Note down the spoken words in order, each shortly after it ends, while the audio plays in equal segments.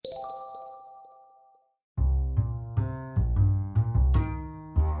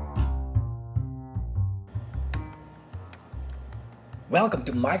Welcome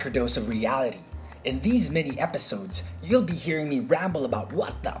to Microdose of Reality. In these mini episodes, you'll be hearing me ramble about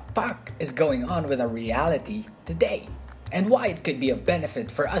what the fuck is going on with our reality today and why it could be of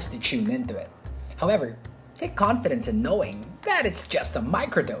benefit for us to tune into it. However, take confidence in knowing that it's just a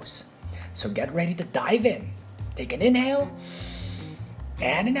microdose. So get ready to dive in. Take an inhale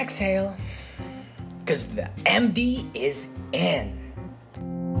and an exhale, because the MD is in.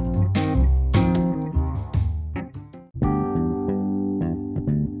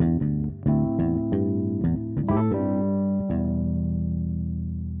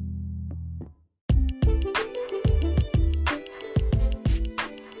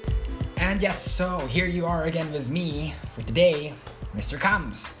 And yes, so here you are again with me for today, Mr.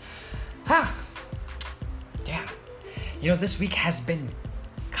 Combs. Yeah. This week has been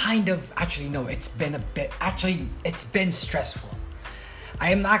it's been stressful.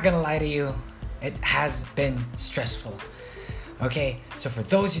 I am not gonna lie to you, it has been stressful. Okay, so for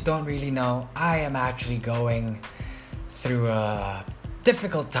those who don't really know, I am actually going through a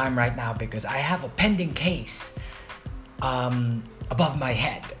difficult time right now because I have a pending case above my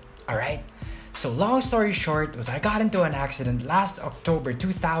head. Alright? So long story short was I got into an accident last October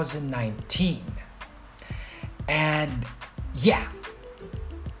 2019. And yeah,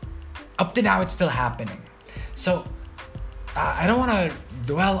 up to now it's still happening. So I don't want to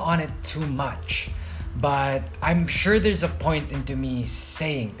dwell on it too much, but I'm sure there's a point into me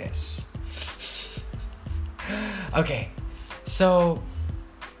saying this. Okay, so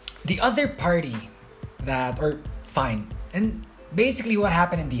the other party and basically what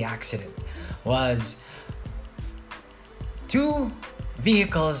happened in the accident was two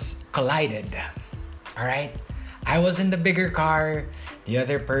vehicles collided. Alright? I was in the bigger car, the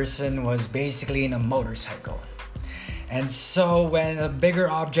other person was basically in a motorcycle. And so when a bigger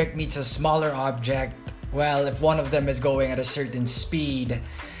object meets a smaller object, well, if one of them is going at a certain speed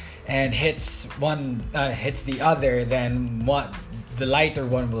and hits the other, then the lighter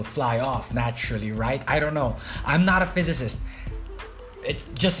one will fly off naturally, right? I don't know. I'm not a physicist. It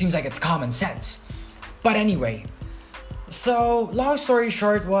just seems like it's common sense. But anyway, so long story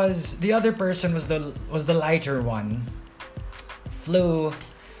short was the other person was the lighter one. Flew,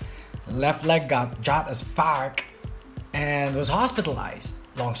 left leg got shot as fuck, and was hospitalized.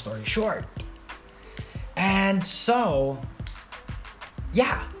 Long story short. And so,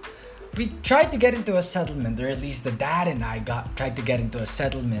 yeah, we tried to get into a settlement, or at least the dad and I tried to get into a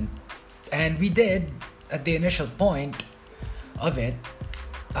settlement, and we did at the initial point of it.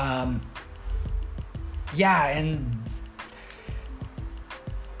 And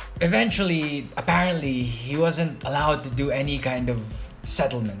eventually, apparently, he wasn't allowed to do any kind of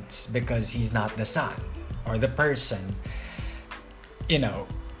settlements because he's not the son or the person,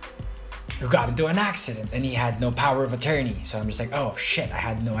 who got into an accident, and he had no power of attorney. So I'm just like, oh shit, I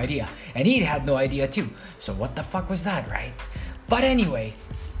had no idea. And he had no idea too. So what the fuck was that, right? But anyway,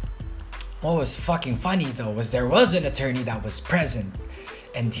 what was fucking funny though was there was an attorney that was present,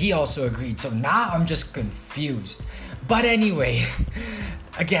 and he also agreed. So now I'm just confused. But anyway,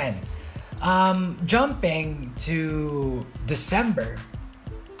 again, jumping to December,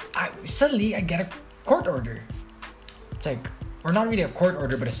 suddenly I get a court order. It's like, or not really a court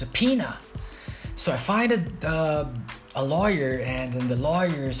order, but a subpoena. So I find a lawyer, and then the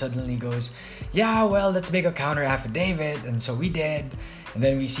lawyer suddenly goes, yeah, well, let's make a counter affidavit. And so we did. And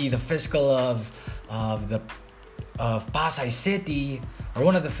then we see the fiscal of Pasay City, or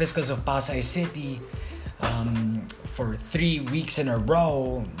one of the fiscals of Pasay City, for 3 weeks in a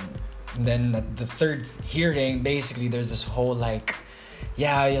row. And then at the third hearing, basically there's this whole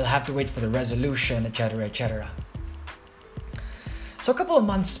you'll have to wait for the resolution, etc., etc. So a couple of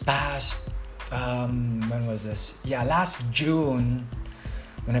months passed. When was this? Yeah, last June,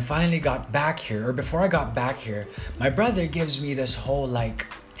 when I finally got back here, or before I got back here, my brother gives me this whole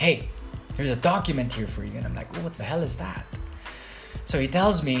hey, here's a document here for you. And I'm like, what the hell is that? So he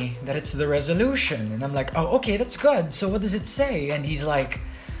tells me that it's the resolution. And I'm like, oh, okay, that's good. So what does it say? And he's like,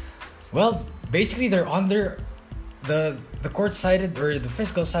 well, basically they're on the court sided, or the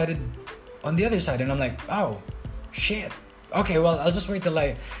fiscal sided on the other side. And I'm like, oh, shit. Okay, well, I'll just wait till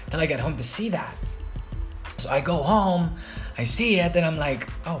I get home to see that. So I go home, I see it, and I'm like,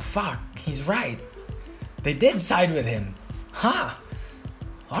 oh fuck, he's right. They did side with him. Huh.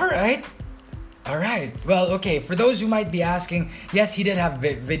 Alright. Well, okay, for those who might be asking, yes, he did have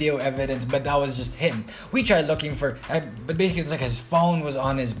video evidence, but that was just him. We tried looking for, but basically it's like his phone was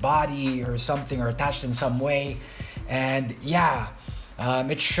on his body or something, or attached in some way. And yeah,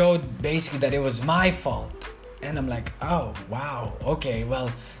 it showed basically that it was my fault. And I'm like, oh, wow, okay,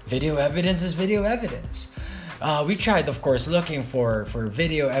 well, video evidence is video evidence. we tried, of course, looking for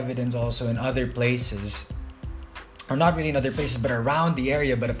video evidence also in other places. Or not really in other places, but around the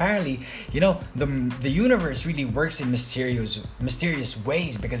area. But apparently, the universe really works in mysterious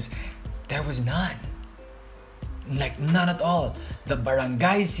ways, because there was none. Like, none at all. The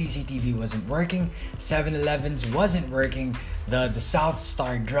barangay CCTV wasn't working. 7-Elevens wasn't working. The South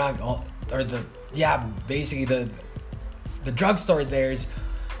Star drug, basically the drugstore there's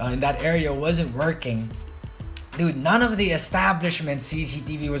in that area wasn't working. Dude, none of the establishment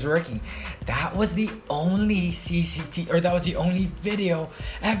CCTV was working. That was the only that was the only video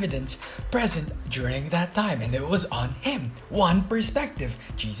evidence present during that time. And it was on him. One perspective.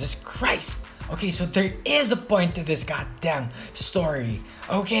 Jesus Christ. Okay, so there is a point to this goddamn story.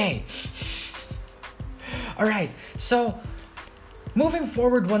 Okay. Alright, so moving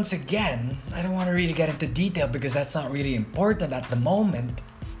forward once again, I don't want to really get into detail because that's not really important at the moment.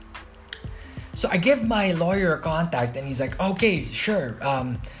 So I give my lawyer a contact and he's like, okay, sure.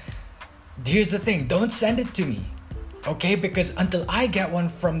 Here's the thing, don't send it to me, okay? Because until I get one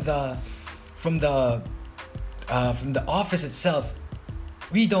from the office itself,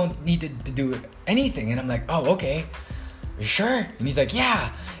 we don't need to do anything. And I'm like, oh, okay, sure. And he's like, yeah.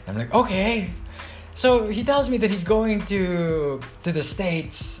 And I'm like, okay. So he tells me that he's going to the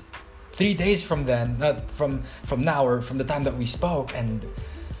States 3 days from then, not from now or from the time that we spoke. And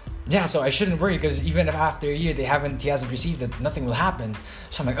yeah, so I shouldn't worry, because even if after a year he hasn't received it, nothing will happen.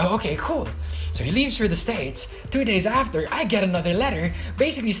 So I'm like, oh, okay, cool. So he leaves for the States. 2 days after, I get another letter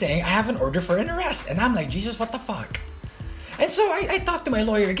basically saying I have an order for an arrest. And I'm like, Jesus, what the fuck? And so I talked to my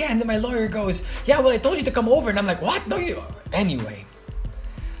lawyer again. Then my lawyer goes, yeah, well, I told you to come over. And I'm like, what? No, you... Anyway,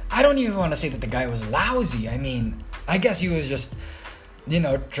 I don't even want to say that the guy was lousy. I mean, I guess he was just,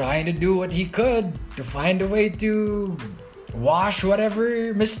 trying to do what he could to find a way to wash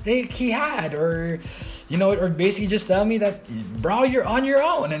whatever mistake he had, or basically just tell me that, bro, you're on your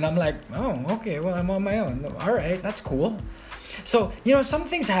own. And I'm like, oh, okay, well, I'm on my own. All right, that's cool. So, some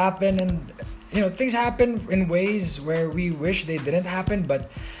things happen, and things happen in ways where we wish they didn't happen,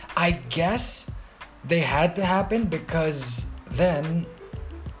 but I guess they had to happen, because then,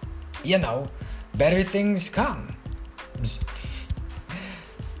 better things come.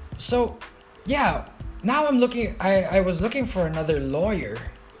 So, yeah, now I'm looking, I was looking for another lawyer,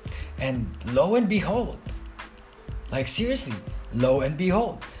 and lo and behold, like seriously, lo and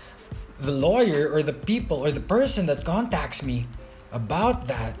behold, the lawyer or the people or the person that contacts me about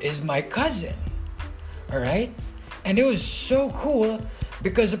that is my cousin. Alright? And it was so cool,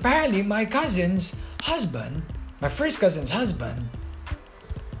 because apparently my cousin's husband, my first cousin's husband,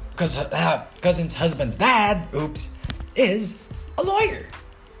 cousin's husband's dad, is a lawyer.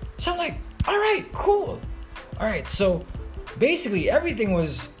 So I'm like, alright, cool. Alright, so basically everything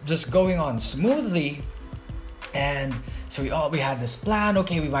was just going on smoothly. And so we had this plan.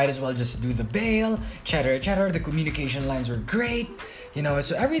 Okay, we might as well just do the bail, etc. The communication lines were great,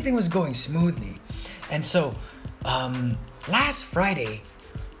 so everything was going smoothly. And so last Friday,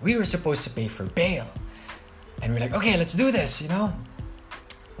 we were supposed to pay for bail, and we're like, okay, let's do this.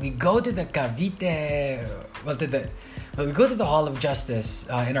 We go to the Cavite, we go to the Hall of Justice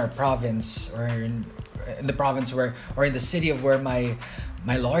in our province, or in the province or in the city of where my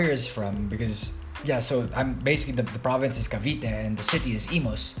lawyer is from, because so I'm basically the province is Cavite and the city is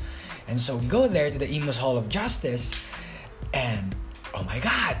Imus. And so we go there to the Imus Hall of Justice, and oh my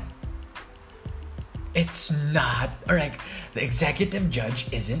god, it's not, or like the executive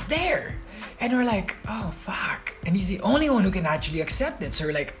judge isn't there. And we're like, oh fuck. And he's the only one who can actually accept it. So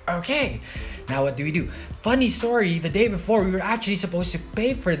we're like, okay, now what do we do? Funny story, the day before we were actually supposed to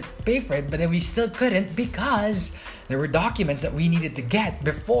pay for it, but then we still couldn't, because there were documents that we needed to get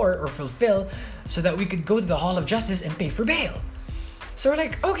before or fulfill so that we could go to the Hall of Justice and pay for bail. So we're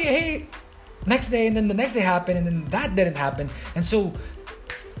like, okay, next day, and then the next day happened, and then that didn't happen. And so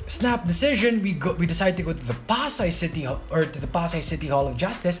snap decision, we decided to go to the Pasay City Hall of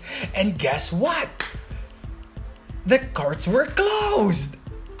Justice, and guess what? The courts were closed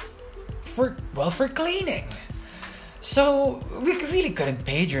for cleaning. So we really couldn't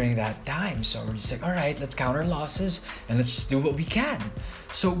pay during that time. So we're just like, all right, let's count our losses and let's just do what we can.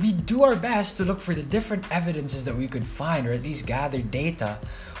 So we do our best to look for the different evidences that we could find, or at least gather data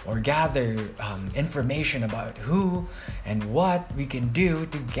or gather information about who and what we can do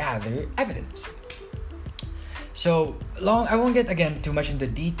to gather evidence. So I won't get again too much into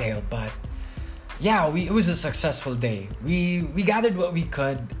detail, but yeah, it was a successful day. We gathered what we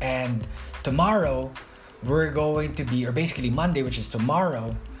could, and tomorrow we're going to be, or basically Monday, which is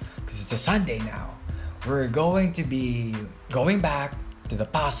tomorrow, because it's a Sunday now, we're going to be going back to the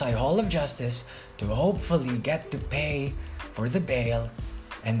Pasay Hall of Justice to hopefully get to pay for the bail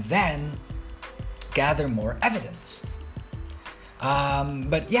and then gather more evidence.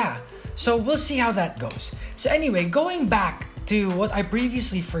 But yeah, so we'll see how that goes. So anyway, going back to what I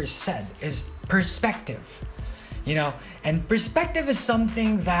previously first said is perspective. And perspective is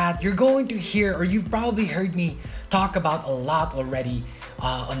something that you're going to hear, or you've probably heard me talk about a lot already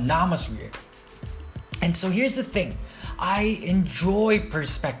on Namasweird. And so here's the thing. I enjoy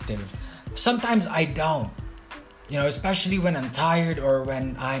perspective. Sometimes I don't. Especially when I'm tired or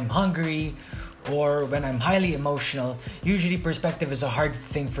when I'm hungry or when I'm highly emotional. Usually perspective is a hard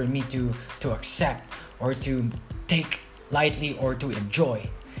thing for me to accept or to take lightly or to enjoy.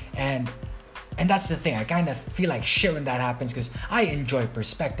 And that's the thing. I kind of feel like shit when that happens because I enjoy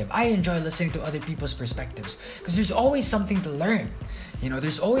perspective. I enjoy listening to other people's perspectives because there's always something to learn.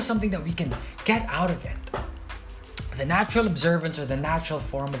 There's always something that we can get out of it. The natural observance or the natural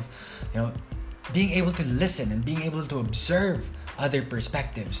form of, being able to listen and being able to observe other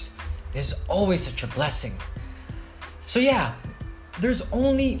perspectives is always such a blessing. So yeah,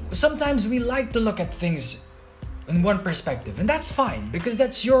 sometimes we like to look at things in one perspective, and that's fine because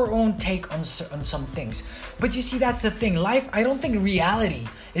that's your own take on some things. But you see, that's the thing. Life, I don't think reality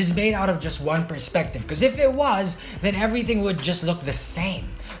is made out of just one perspective, because if it was, then everything would just look the same.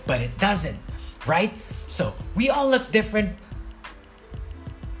 But it doesn't, right? So we all look different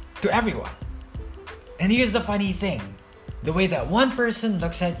to everyone. And here's the funny thing. The way that one person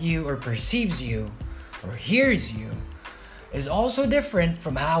looks at you or perceives you or hears you is also different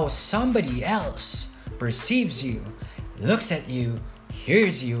from how somebody else perceives you, looks at you,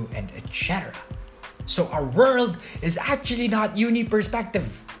 hears you, and etc. So our world is actually not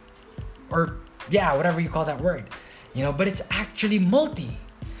uni-perspective, or whatever you call that word, but it's actually multi.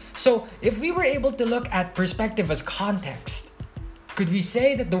 So if we were able to look at perspective as context, could we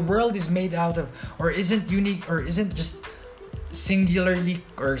say that the world is made out of, or isn't unique, or isn't just singularly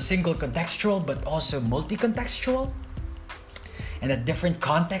or single contextual, but also multi-contextual? And that different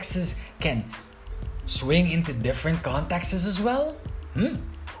contexts can swing into different contexts as well?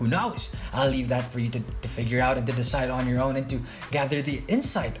 Who knows? I'll leave that for you to figure out and to decide on your own and to gather the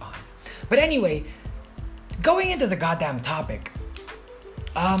insight on. But anyway, going into the goddamn topic,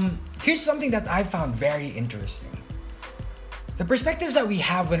 here's something that I found very interesting. The perspectives that we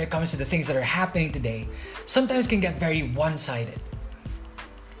have when it comes to the things that are happening today sometimes can get very one-sided.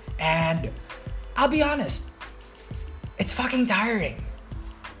 And I'll be honest, it's fucking tiring.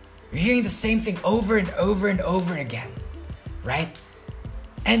 You're hearing the same thing over and over and over again, right?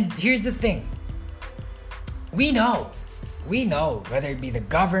 And here's the thing. We know, whether it be the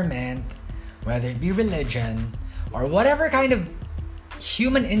government, whether it be religion, or whatever kind of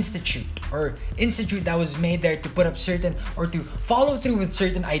human institute that was made there to put up certain or to follow through with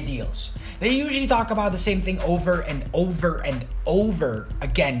certain ideals. They usually talk about the same thing over and over and over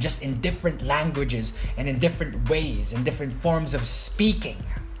again, just in different languages and in different ways, in different forms of speaking.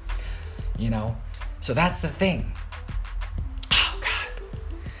 So that's the thing. Oh God.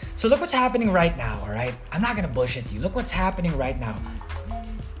 So look what's happening right now, alright? I'm not gonna bullshit you. Look what's happening right now.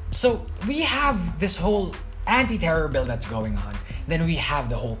 So we have this whole anti-terror bill that's going on. Then we have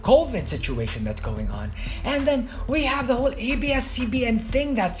the whole COVID situation that's going on. And then we have the whole ABS-CBN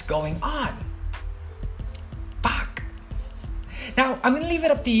thing that's going on. Fuck. Now, I'm going to leave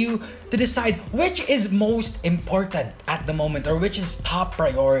it up to you to decide which is most important at the moment or which is top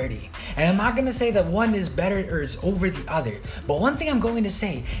priority. And I'm not going to say that one is better or is over the other. But one thing I'm going to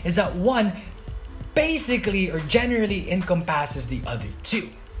say is that one basically or generally encompasses the other two.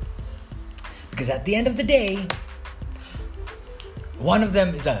 Because at the end of the day, one of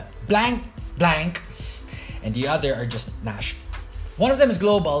them is a blank, and the other are just national. One of them is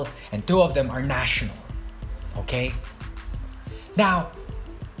global, and two of them are national. Okay? Now,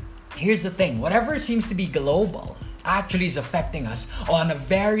 here's the thing. Whatever seems to be global actually is affecting us on a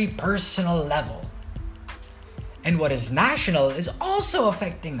very personal level. And what is national is also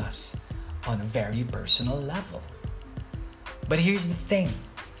affecting us on a very personal level. But here's the thing.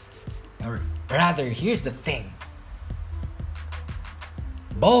 Or rather, here's the thing.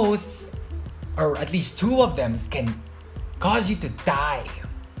 Both, or at least two of them, can cause you to die.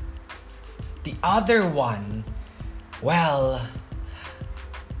 The other one, well,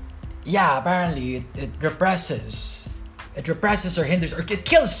 yeah, apparently it represses. It represses or hinders, or it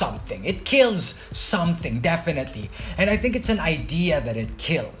kills something. It kills something, definitely. And I think it's an idea that it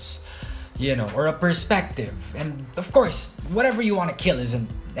kills, or a perspective. And of course, whatever you want to kill isn't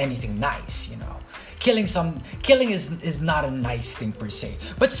anything nice, Killing is not a nice thing per se.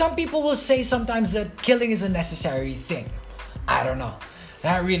 But some people will say sometimes that killing is a necessary thing. I don't know.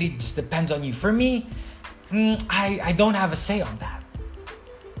 That really just depends on you. For me, I don't have a say on that.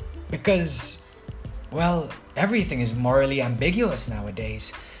 Because, well, everything is morally ambiguous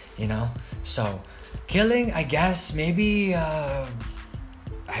nowadays, you know? So, killing, I guess, maybe, I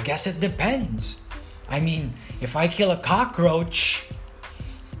guess it depends. I mean, if I kill a cockroach,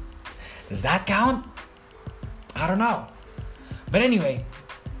 does that count? I don't know. But anyway,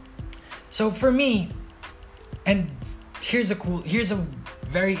 so for me, and here's a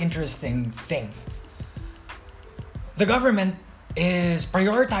very interesting thing. The government is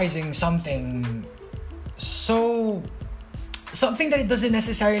prioritizing something that it doesn't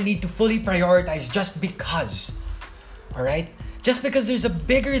necessarily need to fully prioritize just because. All right? Just because there's a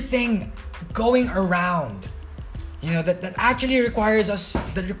bigger thing going around, you know, that actually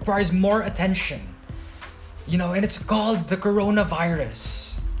requires more attention, you know, and it's called the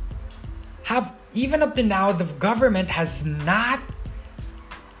coronavirus. Even up to now, the government has not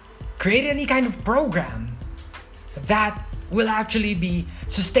created any kind of program that will actually be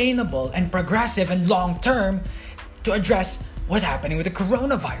sustainable and progressive and long-term to address what's happening with the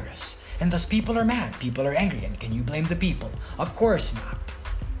coronavirus. And thus people are mad, people are angry, and can you blame the people? Of course not.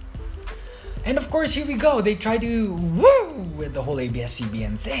 And of course, here we go. They try to woo with the whole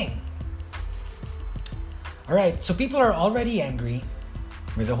ABS-CBN thing. Alright, so people are already angry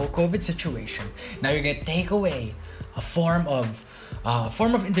with the whole COVID situation. Now you're gonna take away a form of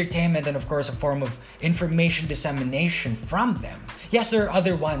entertainment and of course a form of information dissemination from them. Yes, there are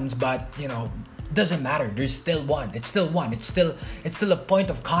other ones, but you know, doesn't matter. There's still one. It's still one. It's still a point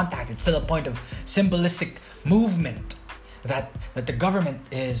of contact. It's still a point of symbolistic movement that the government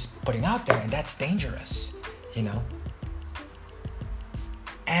is putting out there, and that's dangerous, you know.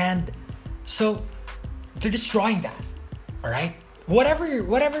 And so they're destroying that. All right, whatever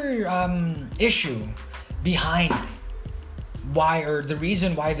issue behind why, or the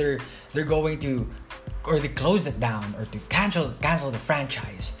reason why they're going to, or they closed it down, or to cancel the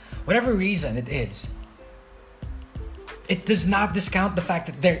franchise, whatever reason it is, it does not discount the fact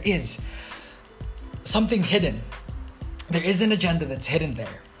that there is something hidden. There is an agenda that's hidden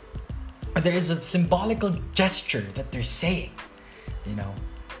there. Or there is a symbolical gesture that they're saying, you know.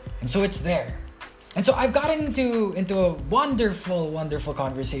 And so it's there. And so I've gotten into a wonderful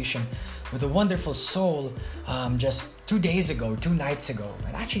conversation with a wonderful soul just 2 nights ago,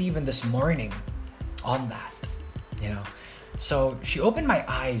 and actually even this morning on that, you know. So she opened my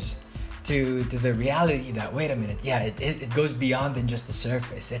eyes to the reality that, wait a minute, yeah, it goes beyond than just the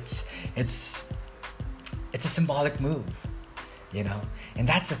surface. It's a symbolic move, you know, and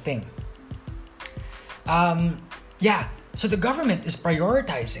that's the thing. Yeah, so the government is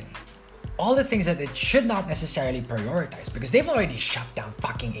prioritizing all the things that it should not necessarily prioritize, because they've already shut down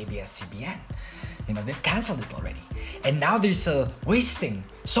fucking ABS-CBN. You know, they've canceled it already. And now they're still wasting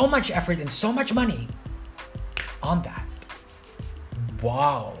so much effort and so much money on that.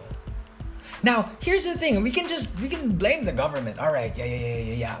 Wow. Now, here's the thing. We can blame the government. All right,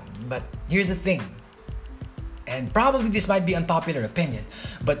 yeah. But here's the thing. And probably this might be unpopular opinion,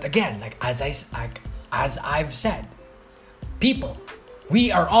 but again, like as I've said, people,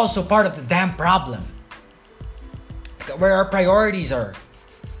 we are also part of the damn problem. Where our priorities are.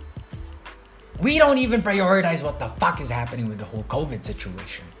 We don't even prioritize what the fuck is happening with the whole COVID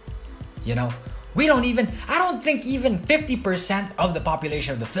situation. You know? I don't think even 50% of the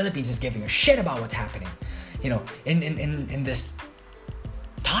population of the Philippines is giving a shit about what's happening, you know, in this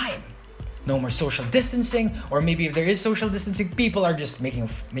time. No more social distancing, or maybe if there is social distancing, people are just making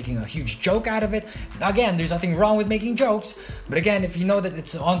a huge joke out of it. Again, there's nothing wrong with making jokes, but again, if you know that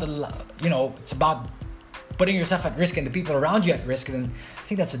it's on the, you know, it's about putting yourself at risk and the people around you at risk, then I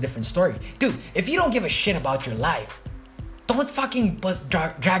think that's a different story. Dude, if you don't give a shit about your life, don't fucking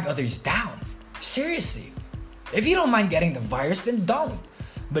drag others down. Seriously. If you don't mind getting the virus, then don't.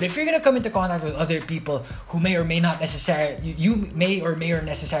 But if you're gonna come into contact with other people who may or may not necessarily, you may or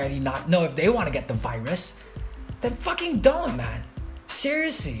necessarily not know if they want to get the virus, then fucking don't, man.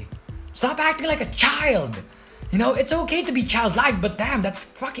 Seriously. Stop acting like a child. You know, it's okay to be childlike, but damn, that's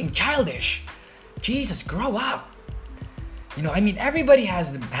fucking childish. Jesus, grow up. You know, I mean, everybody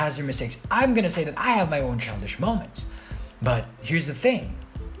has their mistakes. I'm gonna say that I have my own childish moments. But here's the thing.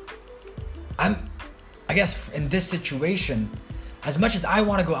 I guess in this situation, as much as I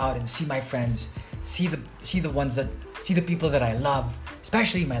want to go out and see my friends, see the people that I love,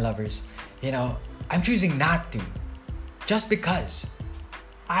 especially my lovers, you know, I'm choosing not to, just because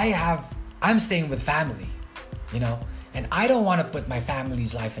I'm staying with family, you know, and I don't want to put my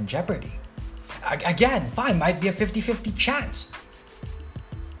family's life in jeopardy. Again, fine, might be a 50-50 chance,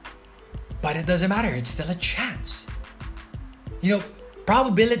 but it doesn't matter. It's still a chance. You know,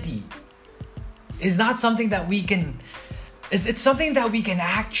 probability is not something that we can, it's something that we can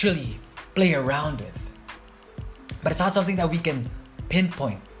actually play around with. But it's not something that we can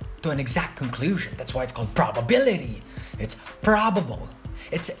pinpoint to an exact conclusion. That's why it's called probability. It's probable.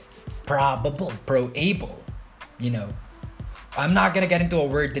 It's probable, proable, you know. I'm not gonna get into a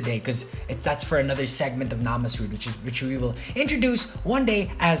word today because that's for another segment of Namasword, which we will introduce one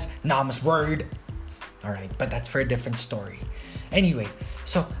day as Namas word. All right, but that's for a different story. Anyway,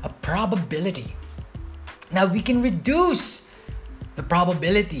 so a probability. Now we can reduce the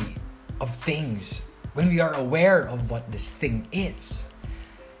probability of things when we are aware of what this thing is,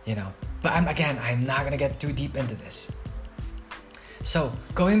 you know. But I'm not gonna get too deep into this. So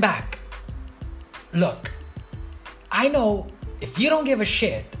going back, look, I know if you don't give a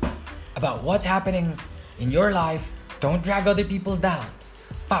shit about what's happening in your life, don't drag other people down.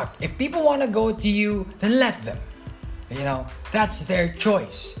 Fuck, if people want to go to you, then let them. You know, that's their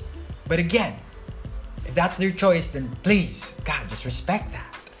choice. But again, if that's their choice, then please, God, just respect that.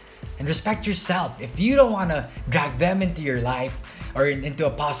 And respect yourself. If you don't want to drag them into your life or into a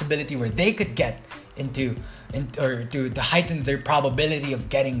possibility where they could get or to heighten their probability of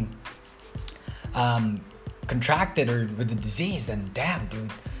getting contracted or with the disease, then damn,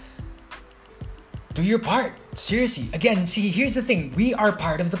 dude, do your part. Seriously. Again, see, here's the thing. We are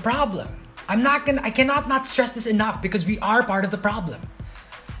part of the problem. I cannot not stress this enough because we are part of the problem.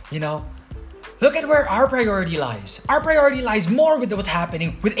 You know, look at where our priority lies. Our priority lies more with what's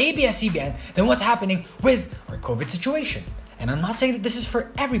happening with ABS-CBN than what's happening with our COVID situation. And I'm not saying that this is for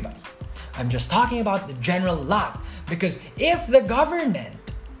everybody. I'm just talking about the general lot. Because if the government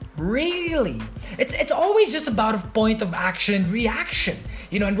really, it's always just about a point of action and reaction,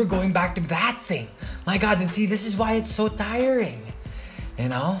 you know, and we're going back to that thing. My God, and see, this is why it's so tiring, you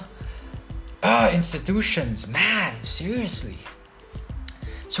know. Institutions, man, seriously.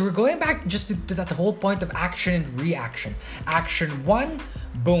 So we're going back just to that whole point of action and reaction. Action 1,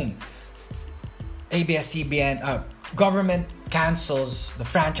 boom, ABS-CBN, government cancels the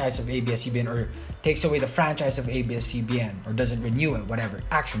franchise of ABS-CBN or takes away the franchise of ABS-CBN or doesn't renew it, whatever.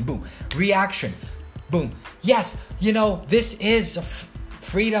 Action, boom. Reaction, boom. Yes, you know, this is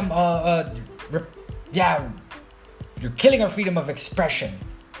freedom, you're killing our freedom of expression.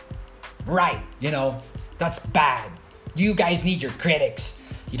 Right, you know, that's bad. You guys need your critics.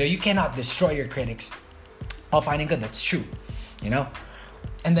 You know, you cannot destroy your critics. All fine and good, that's true, you know.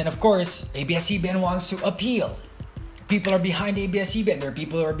 And then, of course, ABS-CBN wants to appeal. People are behind ABS-CBN. There are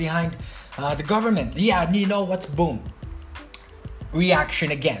people who are behind the government. Yeah, you know what's boom.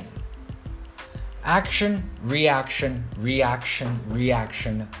 Reaction again. Action, reaction, reaction,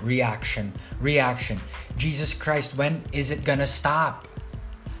 reaction, reaction, reaction. Jesus Christ, when is it gonna stop?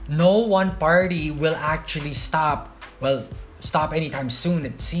 No one party will actually stop anytime soon,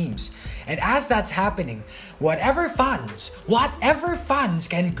 it seems. And as that's happening, whatever funds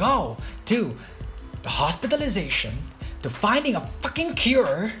can go to the hospitalization, to finding a fucking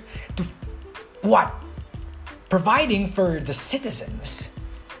cure, to what? Providing for the citizens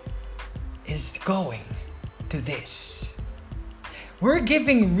is going to this. We're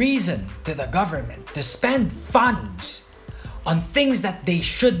giving reason to the government to spend funds on things that they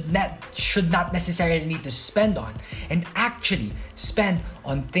should not necessarily need to spend on, and actually spend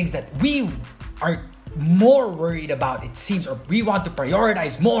on things that we are more worried about, it seems, or we want to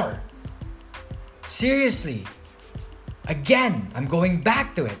prioritize more. Seriously. Again, I'm going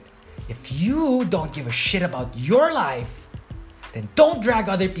back to it. If you don't give a shit about your life, then don't drag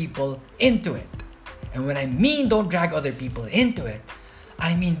other people into it. And when I mean don't drag other people into it,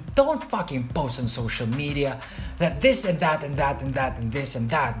 I mean, don't fucking post on social media that this and that and that and that and this and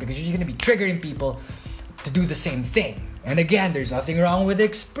that, because you're just going to be triggering people to do the same thing. And again, there's nothing wrong with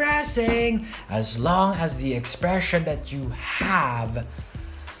expressing as long as the expression that you have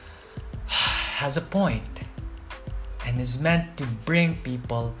has a point and is meant to bring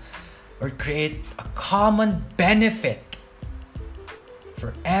people or create a common benefit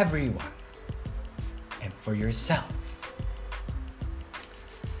for everyone and for yourself.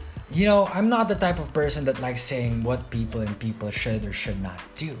 You know, I'm not the type of person that likes saying what people should or should not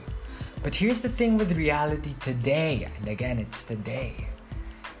do. But here's the thing with reality today, and again, it's today.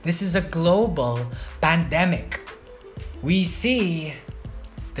 This is a global pandemic. We see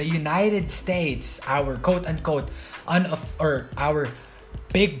the United States, our quote-unquote, our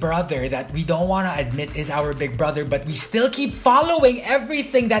big brother that we don't want to admit is our big brother, but we still keep following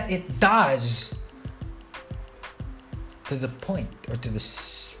everything that it does to the point, or to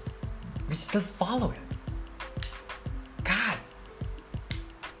the... We still follow it. God.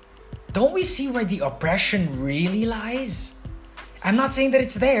 Don't we see where the oppression really lies? I'm not saying that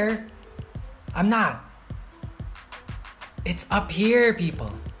it's there. I'm not. It's up here,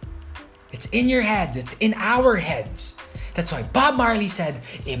 people. It's in your head. It's in our heads. That's why Bob Marley said,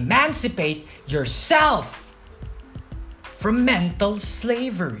 emancipate yourself from mental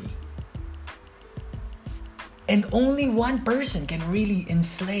slavery. And only one person can really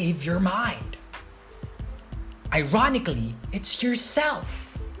enslave your mind. Ironically, it's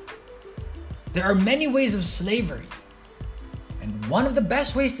yourself. There are many ways of slavery. And one of the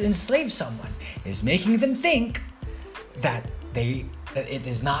best ways to enslave someone is making them think that it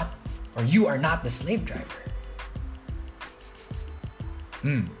is not, or you are not the slave driver.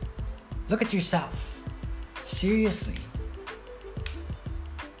 Look at yourself. Seriously.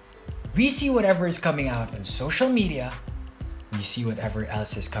 We see whatever is coming out on social media. We see whatever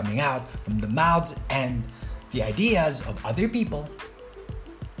else is coming out from the mouths and the ideas of other people.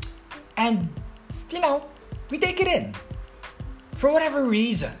 And, we take it in. For whatever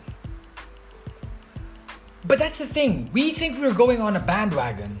reason. But that's the thing. We think we're going on a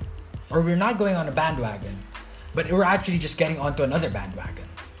bandwagon. Or we're not going on a bandwagon. But we're actually just getting onto another bandwagon.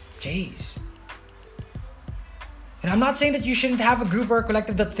 Jeez. And I'm not saying that you shouldn't have a group or a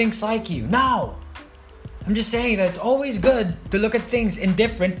collective that thinks like you. No. I'm just saying that it's always good to look at things in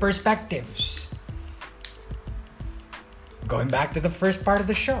different perspectives. Going back to the first part of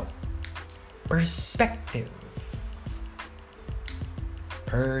the show. Perspective.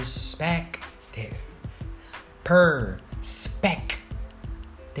 Perspective. Perspective.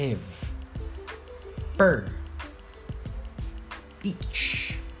 Per.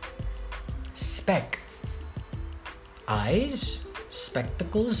 Each. Spec. Eyes.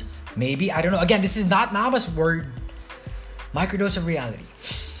 Spectacles. Maybe. I don't know. Again, this is not Nama's word. Microdose of reality.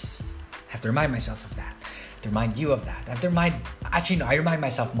 I have to remind myself of that. I have to remind you of that. I remind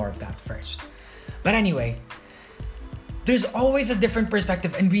myself more of that first. But anyway, there's always a different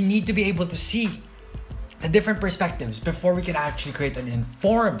perspective, and we need to be able to see the different perspectives before we can actually create an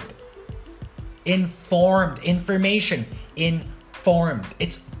informed information. Informed.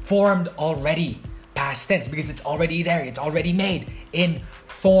 It's formed already. Past tense, because it's already there. It's already made.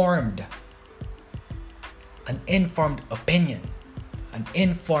 Informed. An informed opinion. An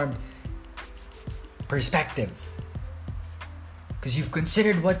informed perspective. Because you've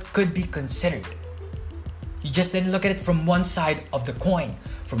considered what could be considered. You just didn't look at it from one side of the coin,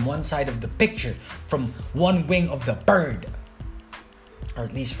 from one side of the picture, from one wing of the bird, or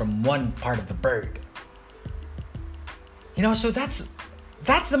at least from one part of the bird. So that's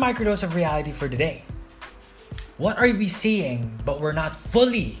the microdose of reality for today. What are we seeing, but we're not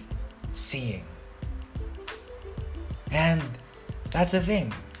fully seeing? And that's the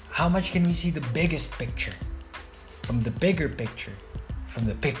thing. How much can we see the biggest picture from the bigger picture, from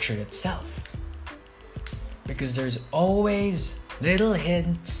the picture itself? Because there's always little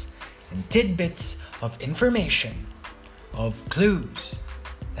hints and tidbits of information, of clues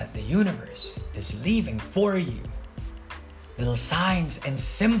that the universe is leaving for you. Little signs and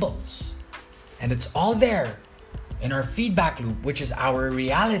symbols. And it's all there in our feedback loop, which is our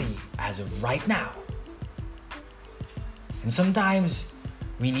reality as of right now. And sometimes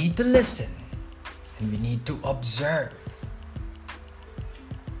we need to listen and we need to observe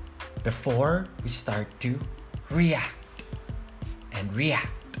before we start to react and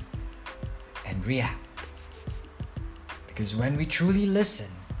react and react. Because when we truly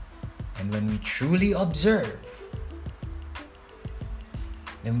listen and when we truly observe,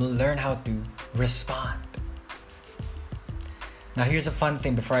 then we'll learn how to respond. Now here's a fun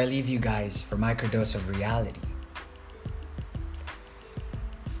thing before I leave you guys for microdose of reality.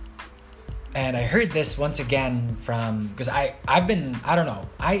 And I heard this once again from, because I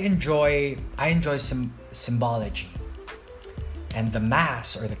enjoy symbology. And the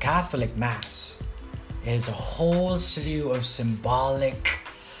Mass, or the Catholic Mass, is a whole slew of symbolic,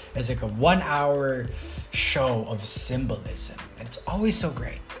 it's like a 1 hour show of symbolism. And it's always so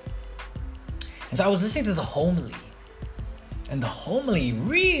great. And so I was listening to the homily. And the homily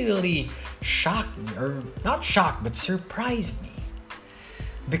really shocked me, or not shocked, but surprised me.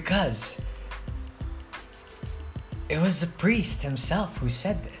 Because it was the priest himself who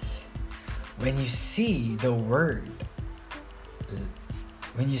said this. When you see the word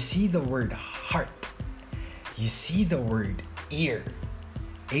heart, you see the word ear.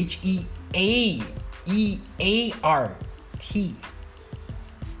 H-E-A-E-A-R-T.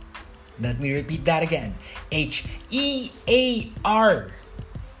 Let me repeat that again. H-E-A-R-T.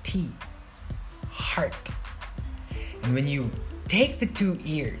 Heart. And when you take the two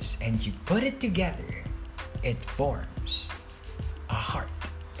ears and you put it together, it forms a heart.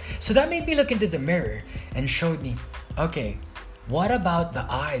 So that made me look into the mirror and showed me, okay, what about the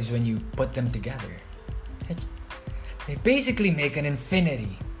eyes when you put them together? They basically make an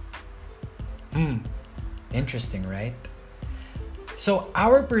infinity. Interesting, right? So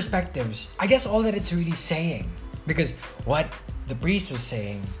our perspectives, I guess all that it's really saying, because what the priest was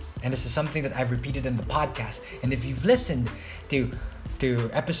saying, and this is something that I've repeated in the podcast, and if you've listened to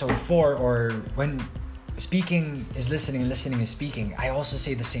episode 4, or when speaking is listening, listening is speaking, I also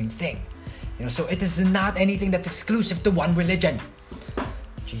say the same thing. So it is not anything that's exclusive to one religion.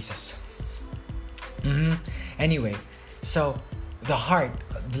 Jesus. Anyway, so the heart,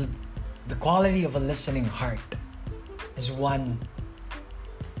 the quality of a listening heart is one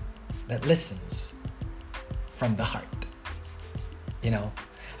that listens from the heart.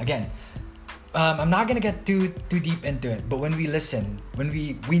 Again, I'm not gonna get too deep into it, but when we listen, when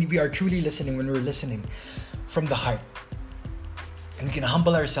we are truly listening, when we're listening from the heart, and we can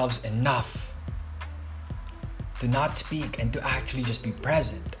humble ourselves enough to not speak and to actually just be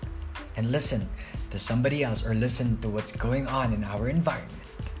present and listen to somebody else, or listen to what's going on in our environment,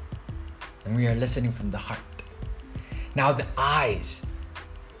 and we are listening from the heart. Now the eyes,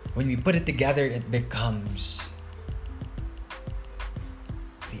 when we put it together, it becomes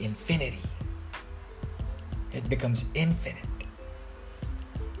the infinity. It becomes infinite.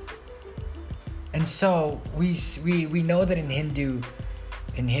 And so we know that in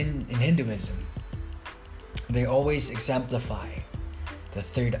Hinduism, they always exemplify the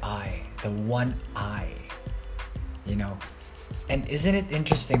third eye, the one eye. And isn't it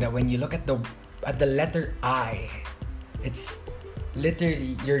interesting that when you look at the letter I, it's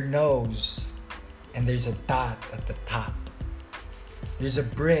literally your nose, and there's a dot at the top. There's a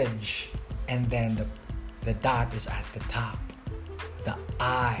bridge, and then the dot is at the top. The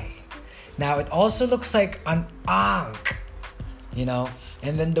eye. Now it also looks like an ankh,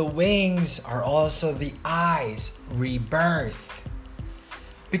 and then the wings are also the eyes, rebirth.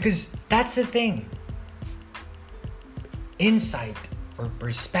 Because that's the thing. Insight or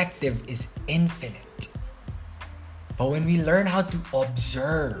perspective is infinite. But when we learn how to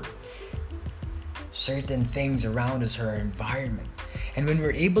observe certain things around us or our environment, and when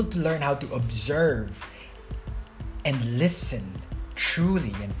we're able to learn how to observe and listen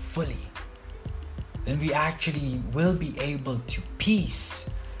truly and fully, then we actually will be able to piece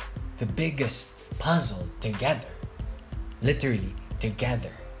the biggest puzzle together. Literally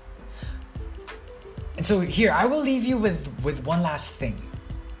together. And so here, I will leave you with one last thing.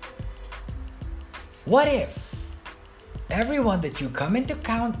 What if everyone that you come into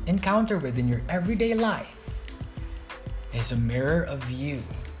encounter with in your everyday life is a mirror of you,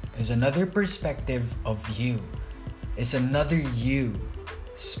 is another perspective of you, is another you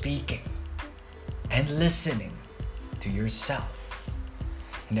speaking and listening to yourself?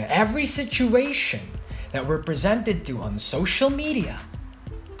 And every situation that we're presented to on social media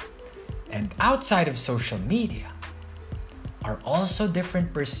and outside of social media are also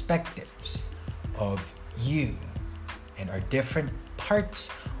different perspectives of you, and are different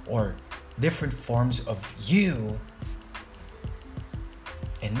parts or different forms of you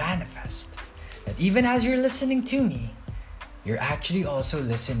in manifest. That even as you're listening to me, you're actually also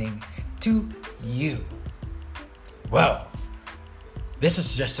listening to you. Whoa, this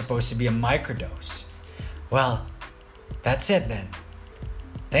is just supposed to be a microdose. Well, that's it then.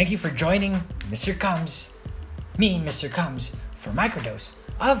 Thank you for joining Mr. Combs, Mr. Combs, for Microdose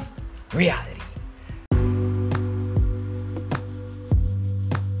of Reality.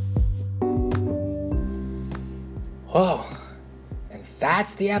 Whoa, and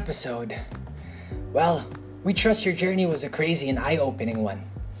that's the episode. Well, we trust your journey was a crazy and eye-opening one.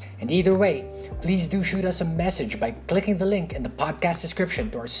 And either way, please do shoot us a message by clicking the link in the podcast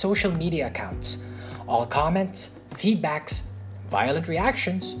description to our social media accounts. All comments, feedbacks, violent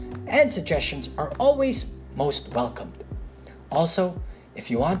reactions, and suggestions are always most welcomed. Also, if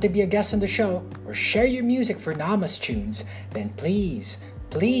you want to be a guest on the show or share your music for Namas Tunes, then please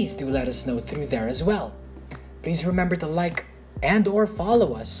do let us know through there as well. Please remember to like and or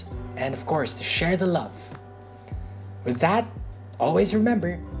follow us, and of course to share the love. With that, always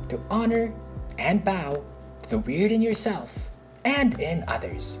remember to honor and bow to the weird in yourself and in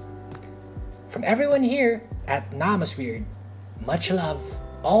others. From everyone here at Namas Weird, much love,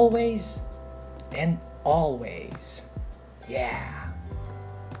 always and always. Yeah.